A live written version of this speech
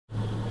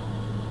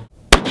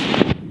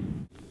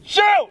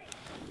Shoot!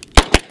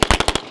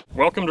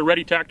 Welcome to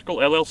Ready Tactical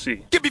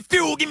LLC. Give me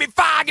fuel, give me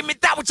fire, give me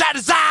that which I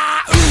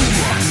desire.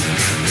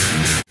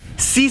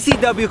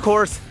 CCW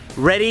course,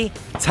 Ready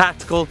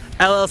Tactical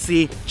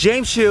LLC,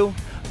 James Shoe,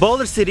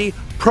 Boulder City,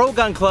 Pro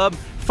Gun Club,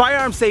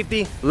 firearm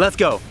safety, let's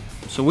go.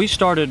 So we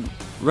started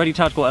Ready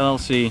Tactical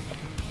LLC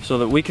so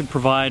that we could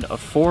provide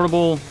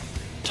affordable,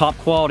 top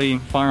quality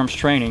firearms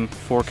training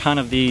for kind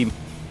of the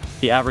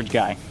average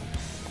guy,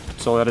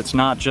 so that it's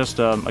not just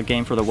a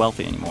game for the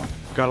wealthy anymore.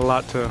 Got a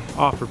lot to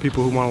offer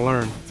people who want to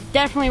learn.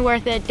 Definitely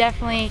worth it,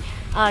 definitely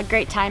a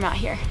great time out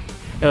here.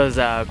 It was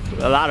a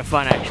lot of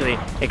fun, actually,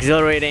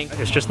 exhilarating.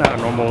 It's just not a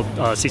normal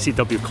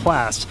CCW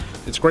class.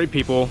 It's great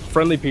people,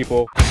 friendly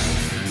people.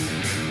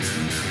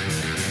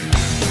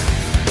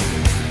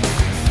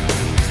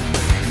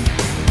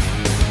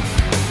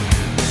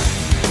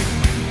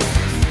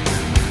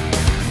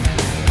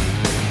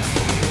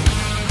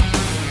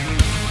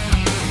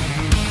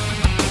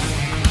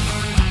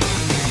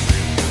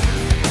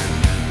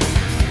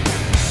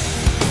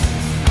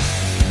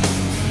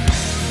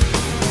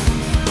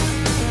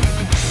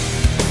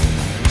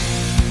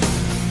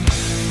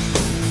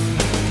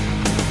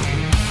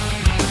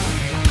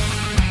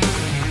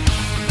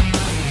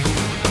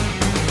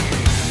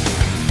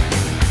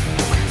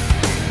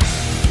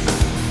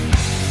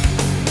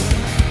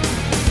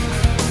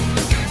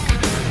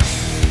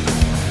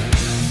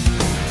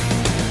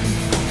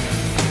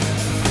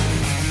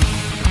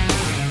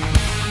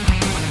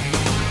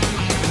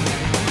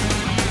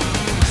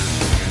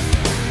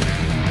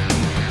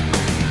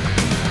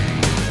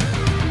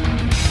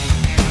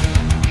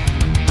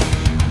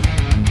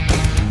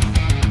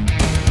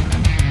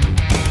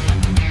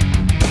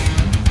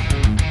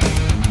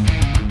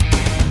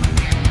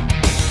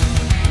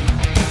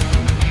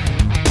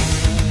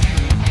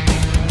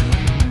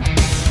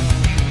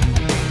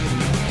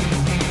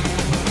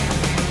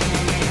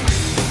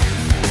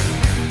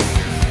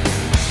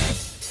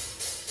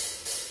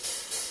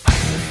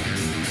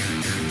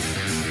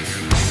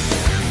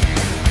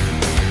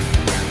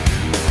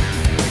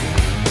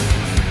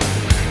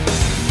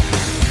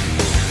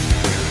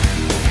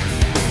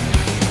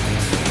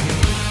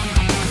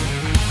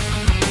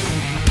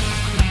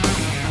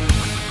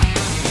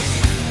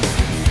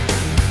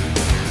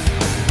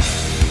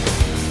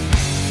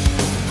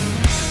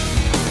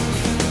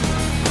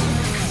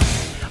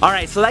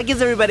 Alright, so that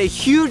gives everybody a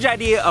huge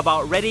idea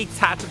about Ready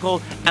Tactical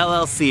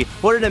LLC.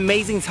 What an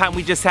amazing time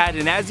we just had,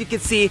 and as you can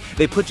see,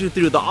 they put you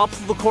through the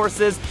obstacle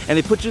courses and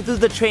they put you through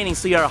the training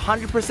so you're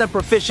 100%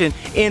 proficient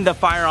in the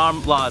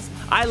firearm laws.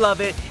 I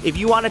love it. If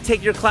you want to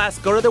take your class,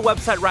 go to their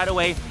website right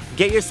away,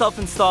 get yourself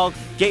installed,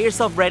 get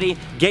yourself ready,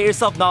 get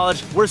yourself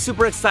knowledge. We're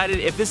super excited.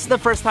 If this is the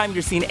first time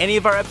you're seeing any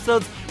of our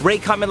episodes,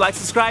 rate, comment, like,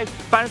 subscribe,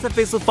 find us on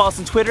Facebook, follow us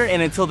on Twitter,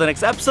 and until the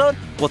next episode,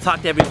 we'll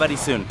talk to everybody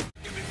soon.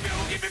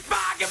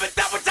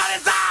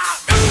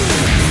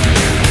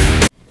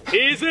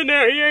 He's in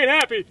there, he ain't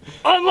happy.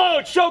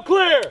 Unload, show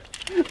clear!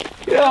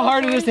 You know how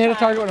hard it is to hit a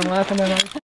target when I'm laughing at him?